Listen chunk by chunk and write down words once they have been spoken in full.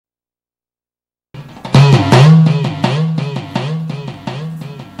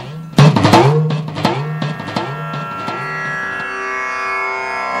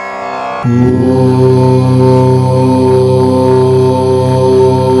Welcome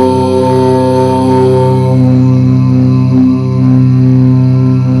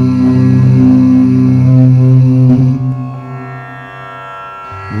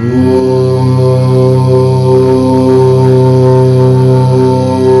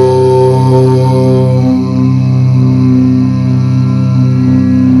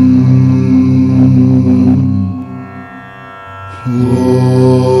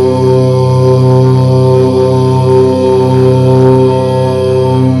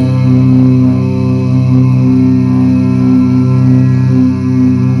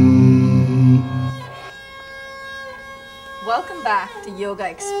back to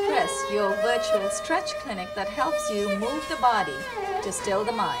Yogaxpress, your virtual stretch clinic that helps you move the body to still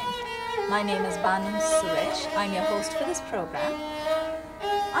the mind. My name is Banu Suresh. I'm your host for this program.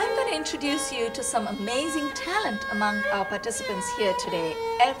 I'm going to introduce you to some amazing talent among our participants here today.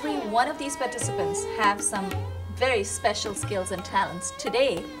 Every one of these participants have some very special skills and talents.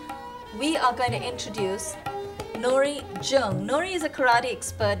 Today, we are going to introduce Nori Jung. Nori is a karate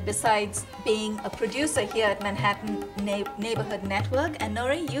expert besides being a producer here at Manhattan Neighborhood Network. And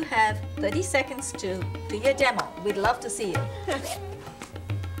Nori, you have 30 seconds to do your demo. We'd love to see you.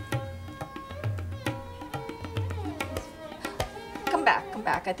 Come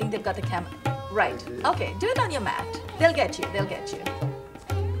back. I think they've got the camera. Right. Okay, do it on your mat. They'll get you.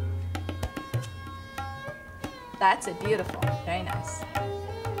 That's it. Beautiful. Very nice.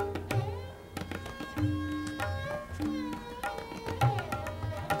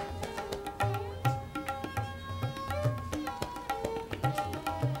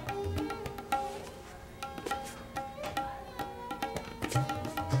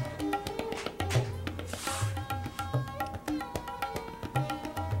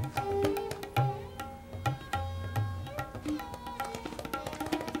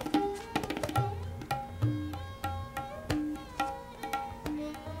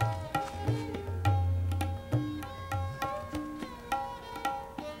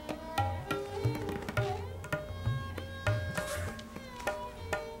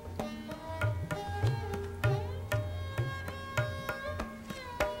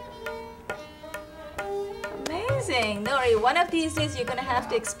 Amazing. Nori, one of these days you're going to have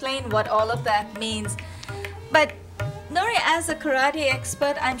to explain what all of that means. But Nori, as a karate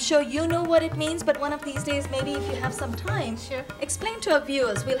expert, I'm sure you know what it means, but one of these days, maybe if you have some time, sure, explain to our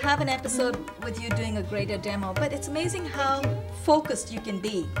viewers. We'll have an episode with you doing a greater demo, but it's amazing how focused you can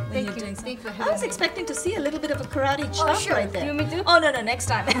be when you're doing something. I was expecting to see a little bit of a karate chop right there. You want me to? Oh, no, next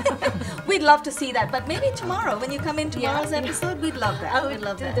time. We'd love to see that, but maybe tomorrow, when you come in tomorrow's episode, we'd love that. I would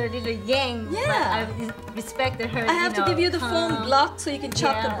love that. The little yang. Yeah. I respected her. I have to give you the foam block so you can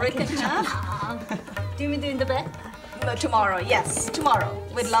chop the brick in half. Do you mean to do in the back? No, tomorrow, yes, tomorrow.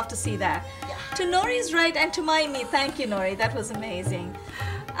 We'd love to see that. Yeah. To Nori's right and to my thank you, Nori. That was amazing.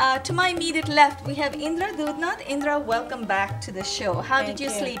 To my immediate left, we have Indra Doodnauth. Indra, welcome back to the show. How did you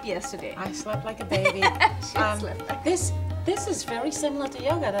sleep yesterday? I slept like a baby. This is very similar to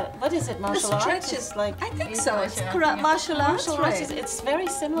yoga. What is it, martial arts? Stretches, like I think so. It's martial arts. Right. It's very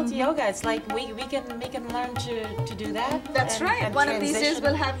similar to yoga. It's like we can learn to do that. That's right. And one of these days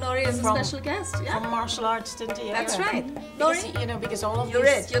we'll have Nori as a special guest. Yeah. From martial arts to yoga. That's right. Nori, because all of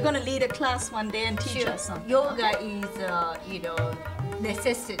You're going to lead a class one day and teach us something. Yoga is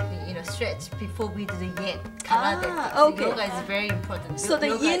necessity, stretch before we do the yin. Karate. Okay. Yoga is very important. So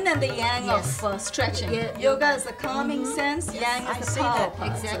the yin and the yang of stretching. Yeah, yoga is the calming sense, yang is the power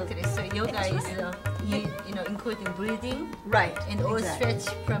part. Exactly. So yoga is including breathing. Right. And all stretch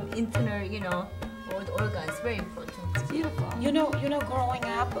from internal, all the organs. Very important. It's beautiful. Growing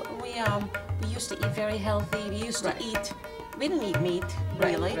up, we used to eat very healthy. We used to eat. We didn't eat meat,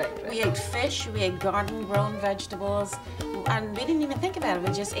 really. Right. We ate fish, we ate garden-grown vegetables, and we didn't even think about it.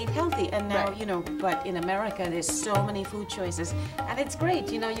 We just ate healthy. And now, but in America, there's so many food choices, and it's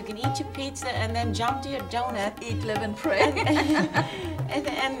great. You can eat your pizza and then jump to your donut, eat, live, and pray.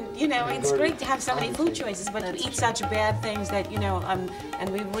 and it's great to have so many food choices, but we eat such bad things that and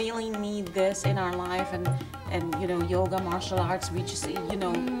we really need this in our life, and yoga, martial arts. We just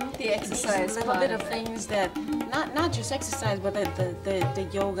the exercise, a little bit of things that not just exercise, but the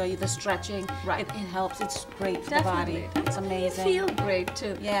yoga, the stretching. Right. It helps. It's great for the body. It's amazing. You feel great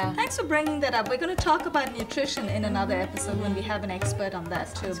too. Yeah. Thanks for bringing that up. We're going to talk about nutrition in another episode when we have an expert on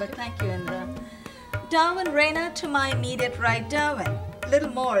that too. But thank you, Indra. Darwin, Reina, to my immediate right. Darwin, a little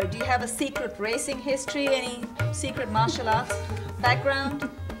more. Do you have a secret racing history? Any secret martial arts background?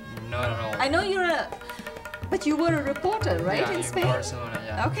 Not at all. I know but you were a reporter, right, in Spain? Barcelona,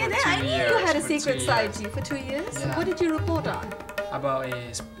 yeah. Okay, I knew you had a secret side to you for 2 years. Yeah. What did you report on? About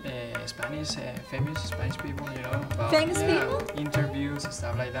Spanish, famous Spanish people, you know, about Famous people? interviews and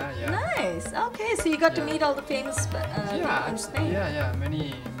stuff like that. Yeah. Nice. Okay, so you got to meet all the famous people in Spain. Yeah,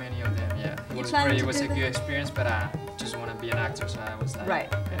 many of them. Yeah, it was a good experience, but I just want to be an actor, so I was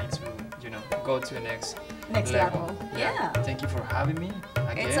like, I need to, you know, go to the next level. Yeah. Thank you for having me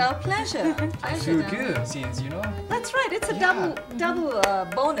again. It's our pleasure. I feel good since, you know. That's right. It's a double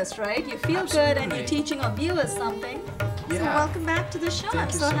bonus, right? You feel good and you're teaching our viewers something. Yeah. So welcome back to the show. I'm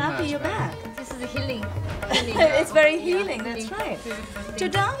so happy you're back. This is a healing. It's very healing, that's right. To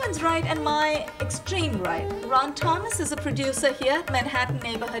Darwin's right and my extreme right, Ron Thomas is a producer here at Manhattan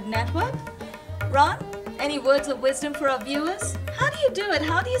Neighborhood Network. Ron, any words of wisdom for our viewers? How do you do it?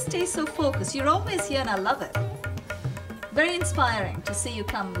 How do you stay so focused? You're always here and I love it. Very inspiring to see you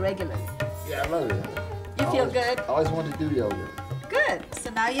come regularly. Yeah, I love it. You feel good? I always wanted to do yoga. Good. So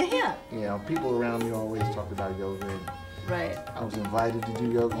now you're here. Yeah, people around me always talk about yoga. Right. I was invited to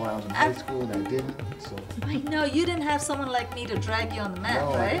do yoga when I was in high school and I didn't. So. I know, you didn't have someone like me to drag you on the mat,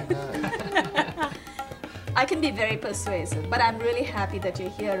 No, right? I did not. I can be very persuasive, but I'm really happy that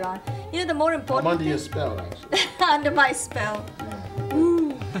you're here, Ron. You know, the more important I'm under thing... your spell, actually. Under my spell. Yeah.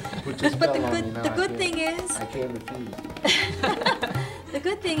 Ooh. Put your But spell on me now. the good thing is... I can't refuse. The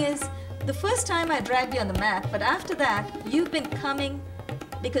good thing is, the first time I dragged you on the mat, but after that, you've been coming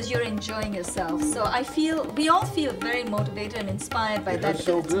because you're enjoying yourself. So I feel, we all feel very motivated and inspired by that. It's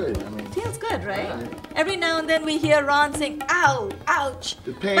so good. I mean, it feels good, right? Yeah. Every now and then we hear Ron saying, ow, ouch.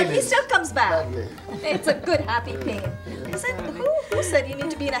 The pain But he is still comes back. lovely. It's a good, happy pain. Is that, who said you need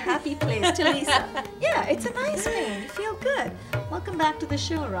to be in a happy place? Lisa. Yeah, it's a nice pain. You feel good. Welcome back to the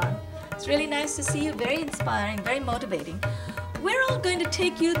show, Ron. It's really nice to see you. Very inspiring, very motivating. We're all going to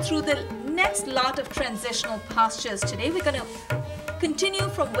take you through the next lot of transitional postures today. We're going to continue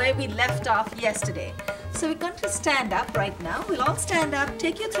from where we left off yesterday. So we're going to stand up right now. We'll all stand up,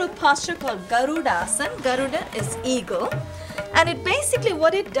 take you through a posture called Garudasana. Garuda is eagle. And it basically,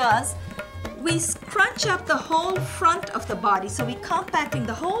 what it does, we scrunch up the whole front of the body. So we're compacting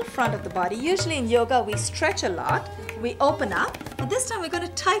the whole front of the body. Usually in yoga, we stretch a lot. We open up. But this time we're going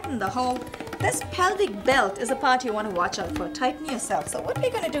to tighten the whole. This pelvic belt is a part you want to watch out for. Tighten yourself. So what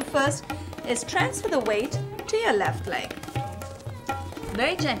we're going to do first is transfer the weight to your left leg.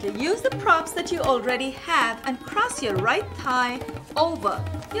 Very gently. Use the props that you already have and cross your right thigh over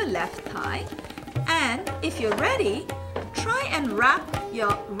your left thigh. And if you're ready, try and wrap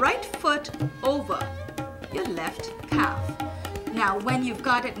your right foot over your left calf. Now, when you've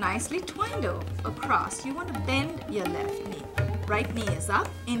got it nicely twined across, you want to bend your left knee. Right knee is up.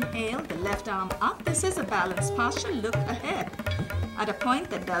 Inhale, the left arm up. This is a balanced posture. Look ahead at a point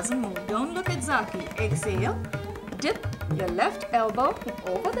that doesn't move. Don't look at Zaki. Exhale. Dip your left elbow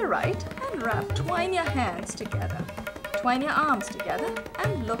over the right and wrap. Twine your hands together. Twine your arms together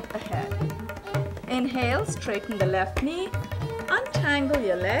and look ahead. Inhale, straighten the left knee. Untangle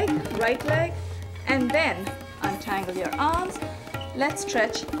your leg, right leg, and then untangle your arms. Let's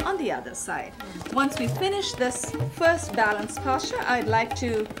stretch on the other side. Once we finish this first balanced posture, I'd like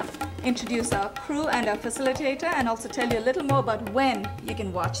to introduce our crew and our facilitator and also tell you a little more about when you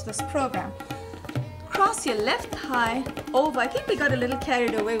can watch this program. Cross your left thigh over. I think we got a little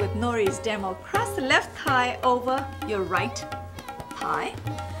carried away with Nori's demo. Cross the left thigh over your right thigh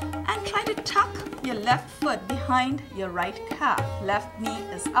and try to tuck your left foot behind your right calf. Left knee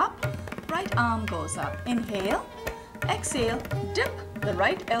is up, right arm goes up. Inhale, exhale, dip the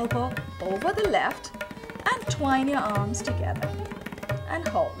right elbow over the left and twine your arms together and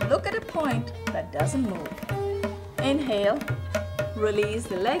hold. Look at a point that doesn't move. Inhale, release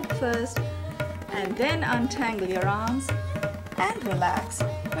the leg first, and then untangle your arms and relax.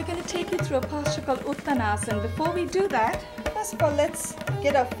 We're going to take you through a posture called Uttanasana. Before we do that, first of all, let's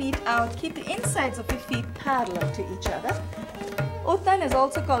get our feet out. Keep the insides of your feet parallel to each other. Uttan is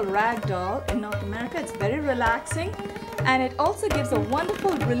also called ragdoll in North America. It's very relaxing and it also gives a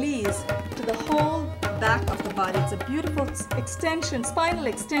wonderful release to the whole back of the body. It's a beautiful extension, spinal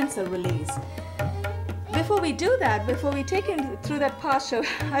extensor release. Before we do that, before we take you through that posture,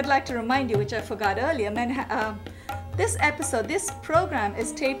 I'd like to remind you, which I forgot earlier, this program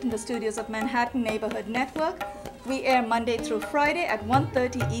is taped in the studios of Manhattan Neighborhood Network. We air Monday through Friday at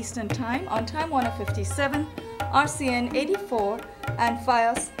 1:30 Eastern Time on Time Warner 57, RCN 84, and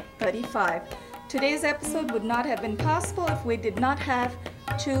FiOS 35. Today's episode would not have been possible if we did not have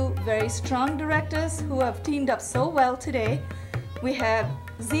two very strong directors who have teamed up so well today. We have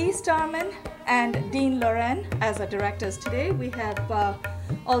Z. Starman and Dean Loren as our directors today. We have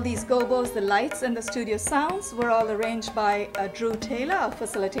all these gobos, the lights, and the studio sounds were all arranged by Drew Taylor, our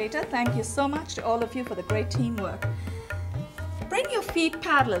facilitator. Thank you so much to all of you for the great teamwork. bring your feet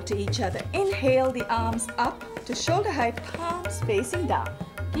parallel to each other. Inhale the arms up to shoulder height, palms facing down.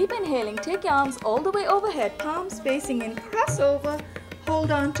 Keep inhaling, take your arms all the way overhead, palms facing in, cross over,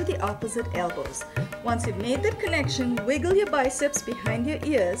 hold on to the opposite elbows. Once you've made that connection, wiggle your biceps behind your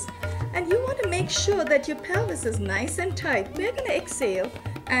ears, and you want to make sure that your pelvis is nice and tight. We're going to exhale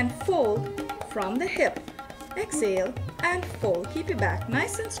and fold from the hip. Exhale and fold. Keep your back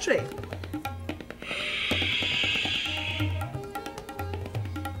nice and straight.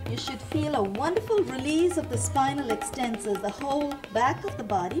 You should feel a wonderful release of the spinal extensors, the whole back of the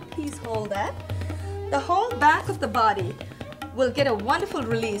body. Please hold that. The whole back of the body will get a wonderful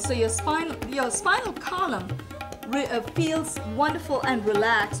release. So your spinal column feels wonderful and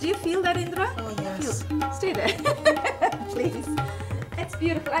relaxed. Do you feel that, Indra? Oh, yes. Stay there, please. It's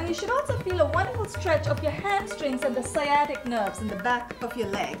beautiful. And you should also feel a wonderful stretch of your hamstrings and the sciatic nerves in the back of your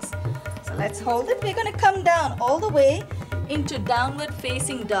legs. So let's hold it. We're going to come down all the way into downward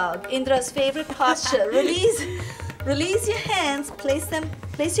facing dog. Indra's favorite posture. Release your hands,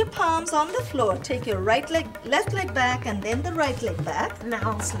 place your palms on the floor. Take your left leg back and then the right leg back. Now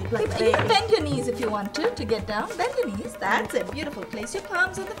I'll sleep like You can bend your knees if you want to get down. Bend your knees, that's it, beautiful. Place your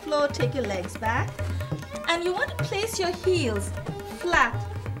palms on the floor, take your legs back. And you want to place your heels flat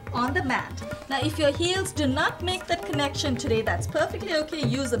on the mat. Now if your heels do not make that connection today, that's perfectly okay.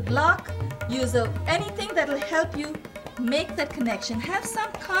 Use a block, use anything that will help you make that connection. Have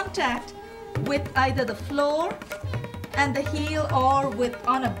some contact with either the floor and the heel or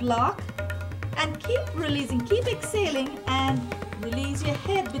on a block, and keep releasing, keep exhaling and release your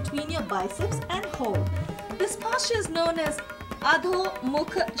head between your biceps and hold. This posture is known as Adho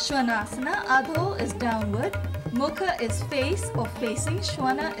Mukha Shvanasana. Adho is downward, Mukha is face or facing,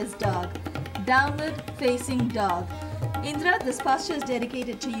 Shvana is dog. Downward facing dog. Indra, this posture is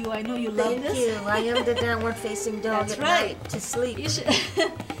dedicated to you. I know you love this. Thank you. I am the downward facing dog That's at right. night to sleep. You should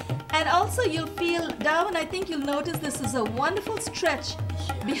and also you'll feel, Darwin, I think you'll notice this is a wonderful stretch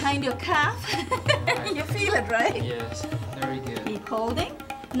behind your calf. You feel it, right? Yes, very good. Keep holding.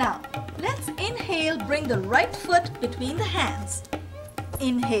 Now, let's inhale, bring the right foot between the hands.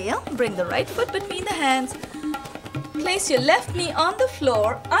 Inhale, bring the right foot between the hands. Place your left knee on the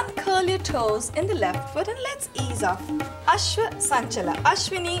floor, uncurl your toes in the left foot, and let's ease off. Ashwa Sanchala.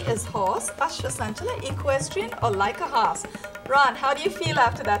 Ashwini is horse, Ashwa Sanchala, equestrian or like a horse. Ron, how do you feel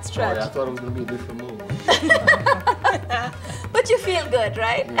after that stretch? Oh, yeah, I thought it was going to be a different move. But you feel good,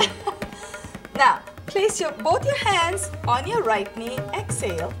 right? Yeah. Now, place both your hands on your right knee,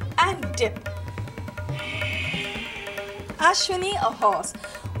 exhale and dip. Ashwini, a horse.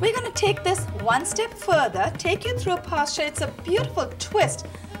 We're going to take this one step further, take you through a posture. It's a beautiful twist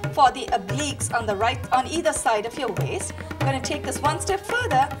for the obliques on either side of your waist. We're going to take this one step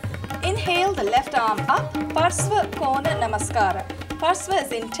further. Inhale the left arm up, Parsva Kona Namaskara. Parsva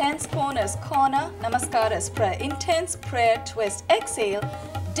is intense, Kona is corner, Namaskara is prayer. Intense prayer twist. Exhale,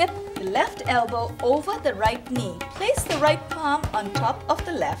 dip the left elbow over the right knee. Place the right palm on top of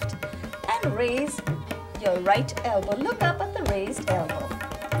the left and raise your right elbow. Look up at the raised elbow.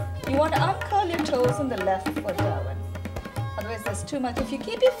 You want to uncurl your toes on the left foot, Darwin. Otherwise there's too much. If you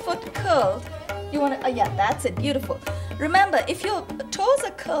keep your foot curled, you want to, yeah, that's it, beautiful. Remember, if your toes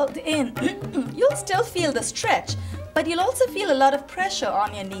are curled in, you'll still feel the stretch, but you'll also feel a lot of pressure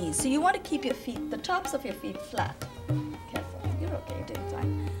on your knees. So you want to keep your feet, the tops of your feet flat. Careful, you're okay, you're doing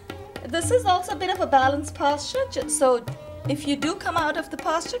fine. This is also a bit of a balanced posture, so if you do come out of the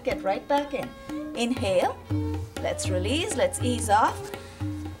posture, get right back in. Inhale, let's release, let's ease off.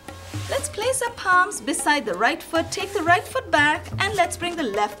 Let's place our palms beside the right foot, take the right foot back, and let's bring the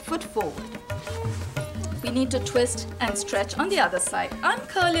left foot forward. We need to twist and stretch on the other side.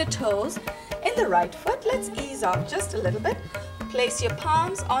 Uncurl your toes in the right foot. Let's ease off just a little bit. Place your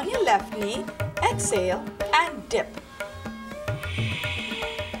palms on your left knee. Exhale and dip.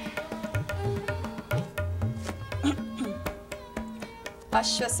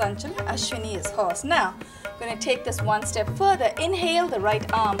 Ashwa Sanchala, Ashwini is horse. Now, we're going to take this one step further. Inhale the right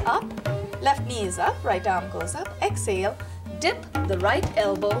arm up. Left knee is up, right arm goes up. Exhale. Dip the right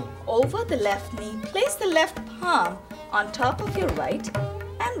elbow over the left knee. Place the left palm on top of your right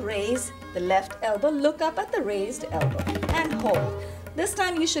and raise the left elbow. Look up at the raised elbow and hold. This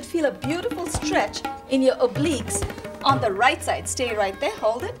time you should feel a beautiful stretch in your obliques on the right side. Stay right there,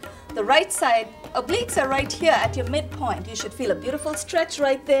 hold it. The right side, obliques are right here at your midpoint. You should feel a beautiful stretch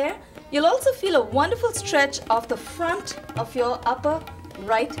right there. You'll also feel a wonderful stretch of the front of your upper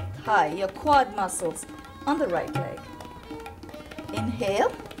right thigh, your quad muscles on the right leg.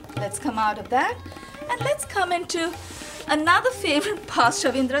 Inhale, let's come out of that and let's come into Another favorite posture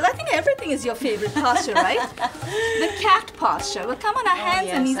of Indra, I think everything is your favorite posture, right? The cat posture. We'll come on our hands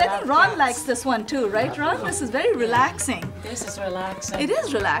and knees. I think Ron cats. likes this one too, right, Ron? This is very relaxing. This is relaxing. It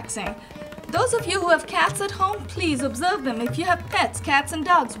is relaxing. Those of you who have cats at home, please observe them. If you have pets, cats and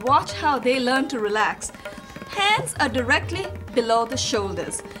dogs, watch how they learn to relax. Hands are directly below the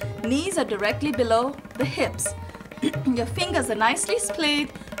shoulders. Knees are directly below the hips. Your fingers are nicely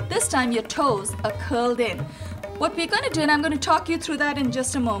splayed. This time your toes are curled in. What we're going to do, and I'm going to talk you through that in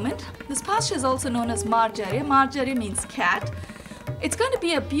just a moment. This posture is also known as Marjari. Marjari means cat. It's going to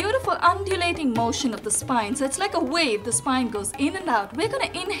be a beautiful undulating motion of the spine. So it's like a wave. The spine goes in and out. We're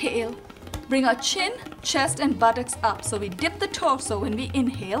going to inhale, bring our chin, chest, and buttocks up. So we dip the torso when we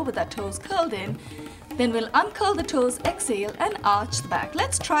inhale with our toes curled in. Then we'll uncurl the toes, exhale, and arch the back.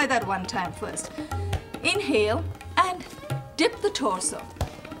 Let's try that one time first. Inhale and dip the torso.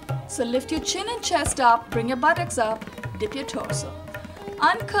 So lift your chin and chest up, bring your buttocks up, dip your torso.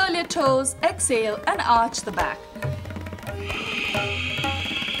 Uncurl your toes, exhale, and arch the back.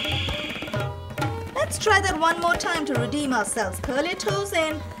 Let's try that one more time to redeem ourselves. Curl your toes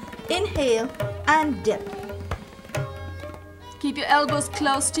in, inhale, and dip. Keep your elbows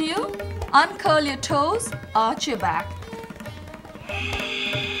close to you. Uncurl your toes, arch your back.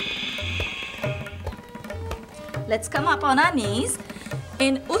 Let's come up on our knees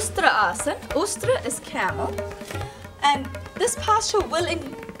in Ustra Asana. Ustra is camel. And this posture will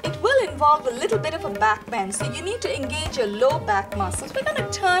involve a little bit of a back bend. So you need to engage your low back muscles. We're going to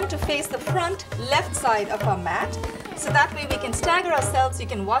turn to face the front left side of our mat. So that way we can stagger ourselves. You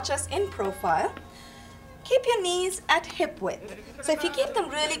can watch us in profile. Keep your knees at hip width. So if you keep them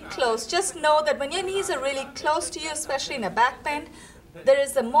really close, just know that when your knees are really close to you, especially in a back bend, there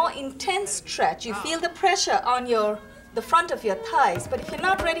is a more intense stretch. You feel the pressure on the front of your thighs. But if you're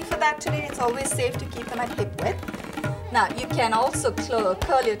not ready for that today, it's always safe to keep them at hip width. Now, you can also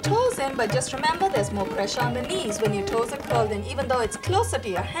curl your toes in, but just remember there's more pressure on the knees when your toes are curled in, even though it's closer to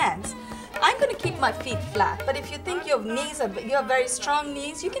your hands. I'm going to keep my feet flat, but if you think you have very strong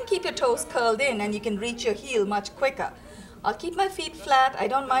knees, you can keep your toes curled in and you can reach your heel much quicker. I'll keep my feet flat. I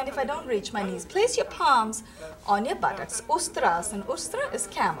don't mind if I don't reach my knees. Place your palms on your buttocks. Ustrasana. Ustra is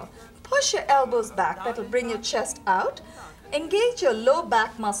camel. Push your elbows back. That'll bring your chest out. Engage your low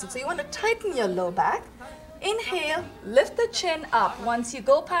back muscles. So you want to tighten your low back. Inhale, lift the chin up. Once you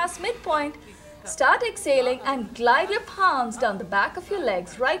go past midpoint, start exhaling and glide your palms down the back of your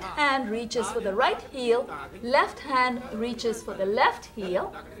legs. Right hand reaches for the right heel. Left hand reaches for the left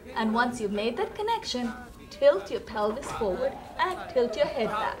heel. And once you've made that connection, tilt your pelvis forward and tilt your head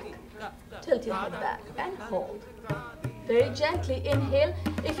back. Tilt your head back and hold. Very gently inhale.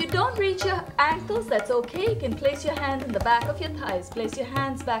 If you don't reach your ankles, that's okay. You can place your hands in the back of your thighs. Place your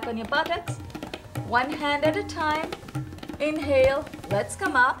hands back on your buttocks. One hand at a time. Inhale. Let's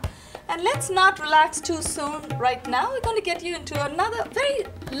come up. And let's not relax too soon right now. We're going to get you into another very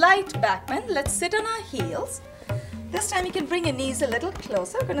light back bend. Let's sit on our heels. This time you can bring your knees a little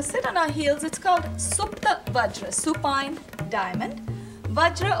closer. We're going to sit on our heels. It's called Supta Vajra, supine diamond.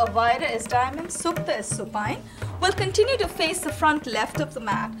 Vajra or Vaira is diamond, Supta is supine. We'll continue to face the front left of the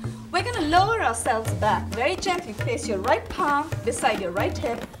mat. We're going to lower ourselves back very gently. Place your right palm beside your right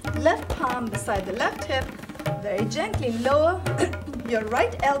hip, left palm beside the left hip. Very gently lower your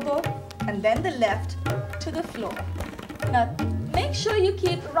right elbow and then the left to the floor. Now, make sure you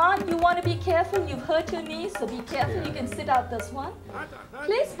keep, Ron, you want to be careful. You've hurt your knees, so be careful. You can sit out this one.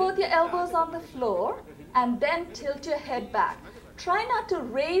 Place both your elbows on the floor and then tilt your head back. Try not to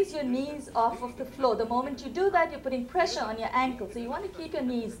raise your knees off of the floor. The moment you do that, you're putting pressure on your ankles. So you want to keep your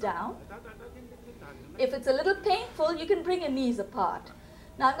knees down. If it's a little painful, you can bring your knees apart.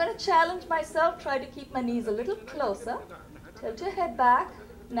 Now I'm going to challenge myself. Try to keep my knees a little closer. Tilt your head back.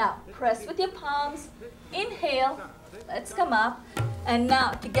 Now press with your palms. Inhale. Let's come up. And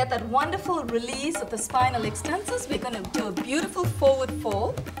now to get that wonderful release of the spinal extensors, we're going to do a beautiful forward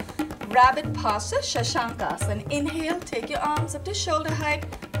fold. Rabbit posture, Shashankasana. Inhale, take your arms up to shoulder height,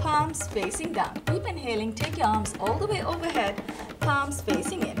 palms facing down. Keep inhaling, take your arms all the way overhead, palms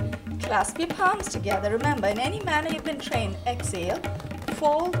facing in. Clasp your palms together. Remember, in any manner you've been trained, exhale,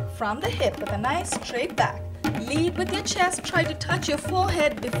 fold from the hip with a nice straight back. Lead with your chest, try to touch your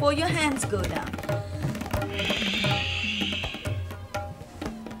forehead before your hands go down.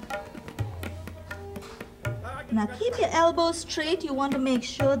 Now keep your elbows straight. You want to make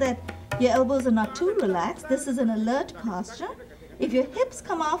sure that your elbows are not too relaxed. This is an alert posture. If your hips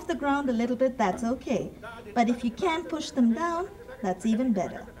come off the ground a little bit, that's okay. But if you can push them down, that's even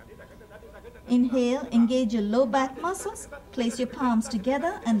better. Inhale, engage your low back muscles. Place your palms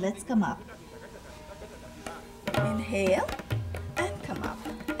together and let's come up. Inhale and come up.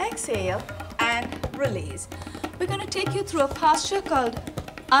 Exhale and release. We're going to take you through a posture called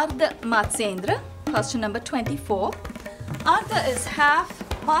Ardha Matsyendra, posture number 24. Ardha is half.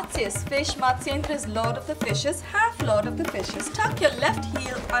 Matsya is fish. Matsyendra is lord of the fishes, half lord of the fishes. Tuck your left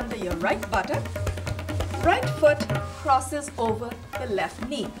heel under your right buttock. Right foot crosses over the left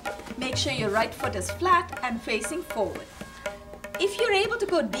knee. Make sure your right foot is flat and facing forward. If you're able to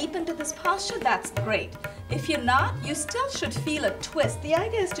go deep into this posture, that's great. If you're not, you still should feel a twist. The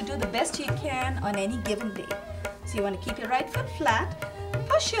idea is to do the best you can on any given day. So you want to keep your right foot flat,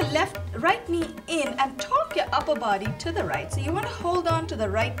 push your right knee in and torque your upper body to the right. So you want to hold on to the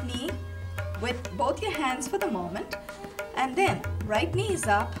right knee with both your hands for the moment. And then right knee is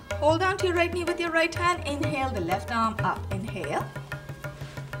up. Hold on to your right knee with your right hand. Inhale the left arm up. Inhale.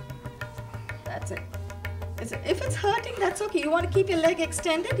 That's it. If it's hurting, that's okay. You want to keep your leg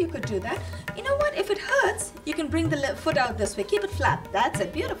extended, you could do that. You know what? If it hurts, you can bring the left foot out this way. Keep it flat. That's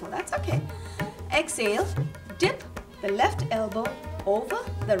it. Beautiful. That's okay. Exhale. Dip the left elbow over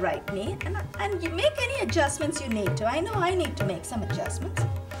the right knee. And you make any adjustments you need to. I know I need to make some adjustments.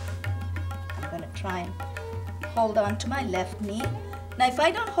 I'm going to try and hold on to my left knee. Now, if I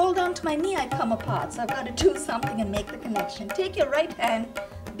don't hold on to my knee, I come apart. So I've got to do something and make the connection. Take your right hand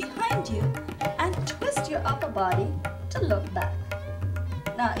behind you and twist your upper body to look back.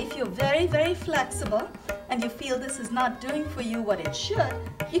 Now, if you're very, very flexible and you feel this is not doing for you what it should,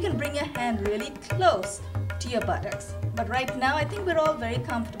 you can bring your hand really close to your buttocks. But right now, I think we're all very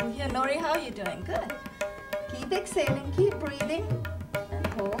comfortable here. Nori, how are you doing? Good. Keep exhaling, keep breathing, and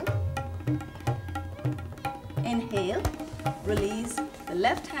hold. Inhale, release the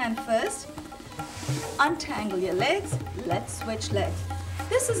left hand first. Untangle your legs. Let's switch legs.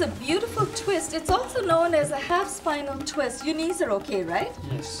 This is a beautiful twist. It's also known as a half spinal twist. Your knees are okay, right?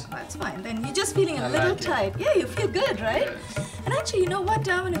 Yes. That's fine. Then you're just feeling a little tight. Yeah, you feel good, right? Yes. And actually, you know what,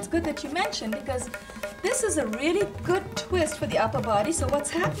 Darwin? It's good that you mentioned because this is a really good twist for the upper body. So what's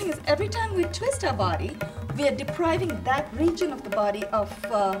happening is every time we twist our body, we are depriving that region of the body of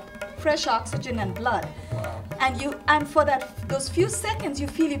fresh oxygen and blood. Wow. And for those few seconds you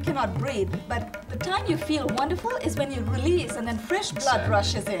feel you cannot breathe, but the time you feel wonderful is when you release and then fresh blood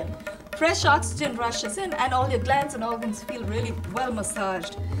rushes in, fresh oxygen rushes in, and all your glands and organs feel really well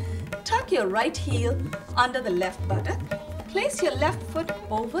massaged. Tuck your right heel under the left buttock. Place your left foot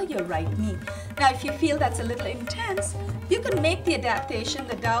over your right knee. Now, if you feel that's a little intense, you can make the adaptation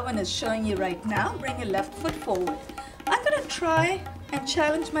that Darwin is showing you right now. Bring your left foot forward. I'm going to try and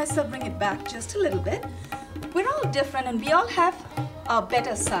challenge myself, bring it back just a little bit. We're all different and we all have our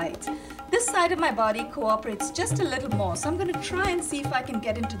better sides. This side of my body cooperates just a little more, so I'm going to try and see if I can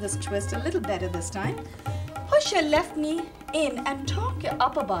get into this twist a little better this time. Push your left knee in and torque your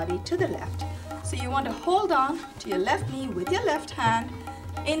upper body to the left. So you want to hold on to your left knee with your left hand.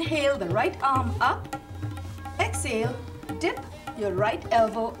 Inhale the right arm up. Exhale, dip your right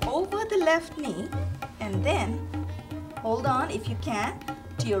elbow over the left knee and then hold on if you can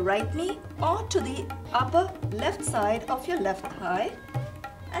to your right knee or to the upper left side of your left thigh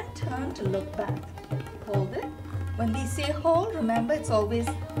and turn to look back. Hold it. When we say hold, remember it's always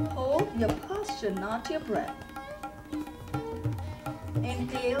hold your posture, not your breath.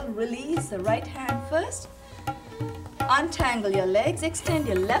 Inhale, release the right hand first. Untangle your legs, extend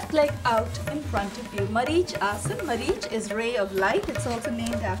your left leg out in front of you. Marich Asana. Marich is ray of light. It's also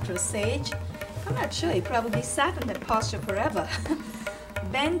named after a sage. I'm not sure, he probably sat in that posture forever.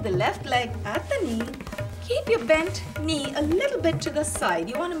 Bend the left leg at the knee. Keep your bent knee a little bit to the side.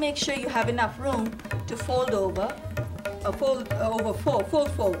 You want to make sure you have enough room to fold over, fold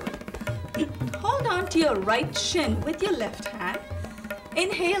forward. Hold on to your right shin with your left hand.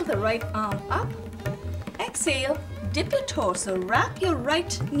 Inhale the right arm up. Exhale, dip your torso, wrap your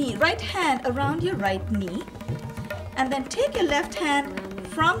right hand around your right knee. And then take your left hand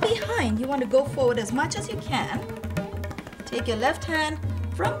from behind. You want to go forward as much as you can. Take your left hand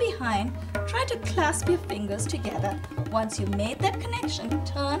from behind. Try to clasp your fingers together. Once you've made that connection,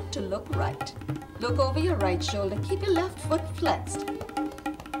 turn to look right. Look over your right shoulder. Keep your left foot flexed.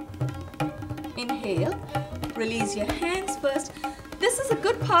 Inhale. Release your hands first. This is a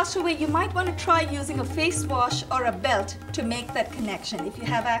good posture where you might want to try using a face wash or a belt to make that connection. If you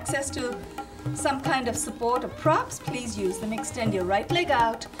have access to some kind of support or props, please use them. Extend your right leg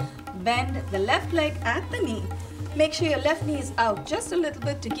out. Bend the left leg at the knee. Make sure your left knee is out just a little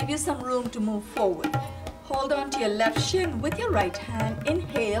bit to give you some room to move forward. Hold on to your left shin with your right hand.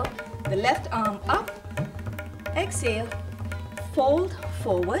 Inhale, the left arm up. Exhale, fold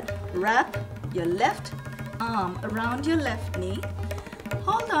forward. Wrap your left arm around your left knee.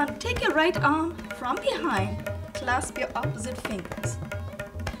 Hold on, take your right arm from behind. clasp your opposite fingers.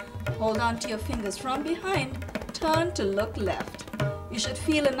 Hold on to your fingers from behind. Turn to look left. You should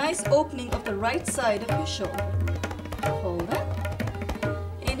feel a nice opening of the right side of your shoulder. Hold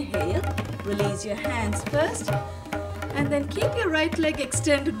it. Inhale. Release your hands first. And then keep your right leg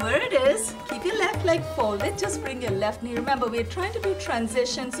extended where it is. Keep your left leg folded. Just bring your left knee. Remember, we're trying to do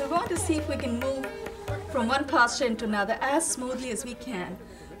transitions. So we want to see if we can move from one posture into another as smoothly as we can.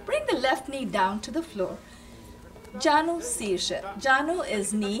 Bring the left knee down to the floor. Janu Sirsha. Janu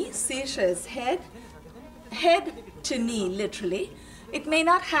is knee. Sirsha is head. Head to knee, literally. It may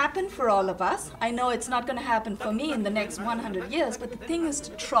not happen for all of us. I know it's not going to happen for me in the next 100 years, but the thing is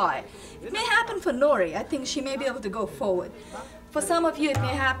to try. It may happen for Nori. I think she may be able to go forward. For some of you, it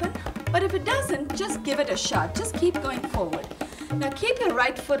may happen, but if it doesn't, just give it a shot. Just keep going forward. Now keep your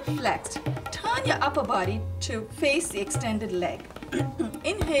right foot flexed. Turn your upper body to face the extended leg.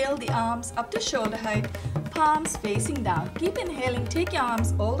 Inhale the arms up to shoulder height, palms facing down. Keep inhaling. Take your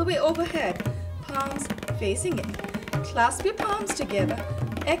arms all the way overhead, palms facing in. Clasp your palms together.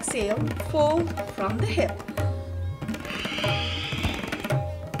 Exhale, fold from the hip.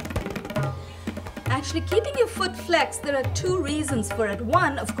 Actually, keeping your foot flexed, there are two reasons for it.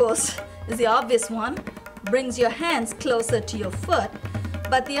 One, of course, is the obvious one, brings your hands closer to your foot.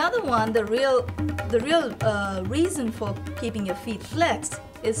 But the other one, the real reason for keeping your feet flexed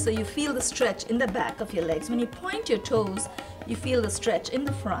is so you feel the stretch in the back of your legs. When you point your toes, you feel the stretch in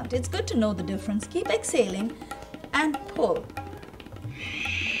the front. It's good to know the difference. Keep exhaling and pull.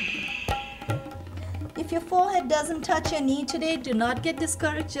 If your forehead doesn't touch your knee today, do not get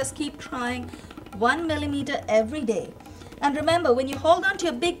discouraged. Just keep trying 1 millimeter every day. And remember, when you hold on to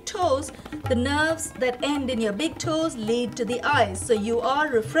your big toes, the nerves that end in your big toes lead to the eyes. So you are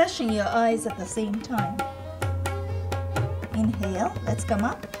refreshing your eyes at the same time. Inhale, let's come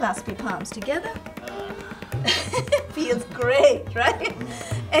up, clasp your palms together. Feels great, right?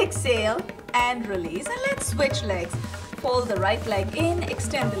 Exhale and release. And let's switch legs. Fold the right leg in,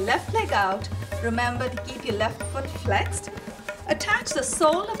 extend the left leg out. Remember to keep your left foot flexed. Attach the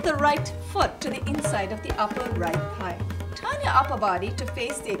sole of the right foot to the inside of the upper right thigh. Turn your upper body to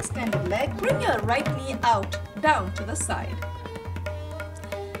face the extended leg. Bring your right knee out, down to the side.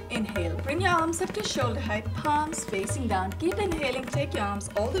 Inhale, bring your arms up to shoulder height, palms facing down. Keep inhaling, take your arms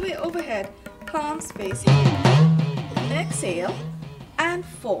all the way overhead, palms facing in. And exhale and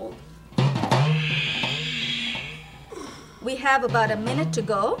fold. We have about a minute to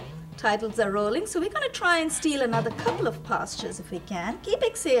go. Titles are rolling, so we're going to try and steal another couple of postures if we can. Keep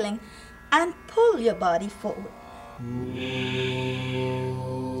exhaling and pull your body forward.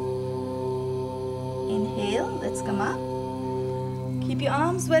 Inhale, let's come up. Keep your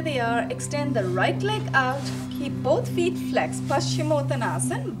arms where they are. Extend the right leg out. Keep both feet flexed.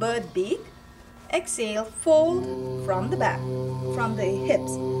 Paschimottanasana, bird beak. Exhale, fold from the back, from the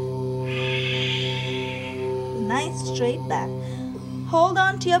hips. Nice straight back. Hold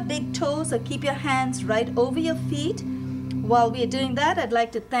on to your big toes or keep your hands right over your feet. While we are doing that, I'd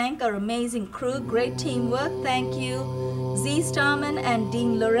like to thank our amazing crew. Great teamwork. Thank you, Z Starman and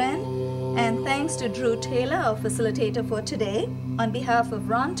Dean Loren. And thanks to Drew Taylor, our facilitator for today. On behalf of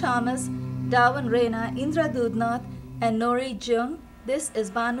Ron Thomas, Darwin, Reina, Indra, Doodnauth, and Nori, Jung, this is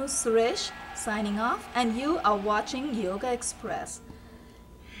Banu Suresh signing off, and you are watching Yogaxpress.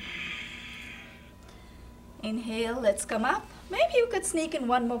 Inhale, let's come up. Maybe you could sneak in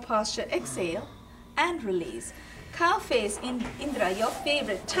one more posture. Exhale and release. Cow face in Indra, your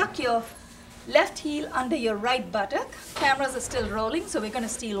favorite. Tuck your left heel under your right buttock. Cameras are still rolling, so we're going to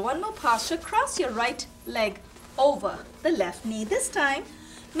steal one more posture. Cross your right leg over the left knee. This time,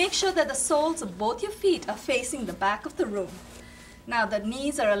 make sure that the soles of both your feet are facing the back of the room. Now the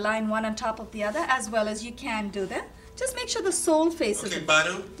knees are aligned one on top of the other as well as you can do them. Just make sure the sole faces. Okay,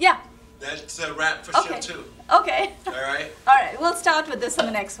 Banu? Yeah. That's a wrap for show 2. Okay. All right. All right. We'll start with this on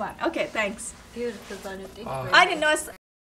the next one. Okay, thanks. Beautiful, Banu. I didn't know.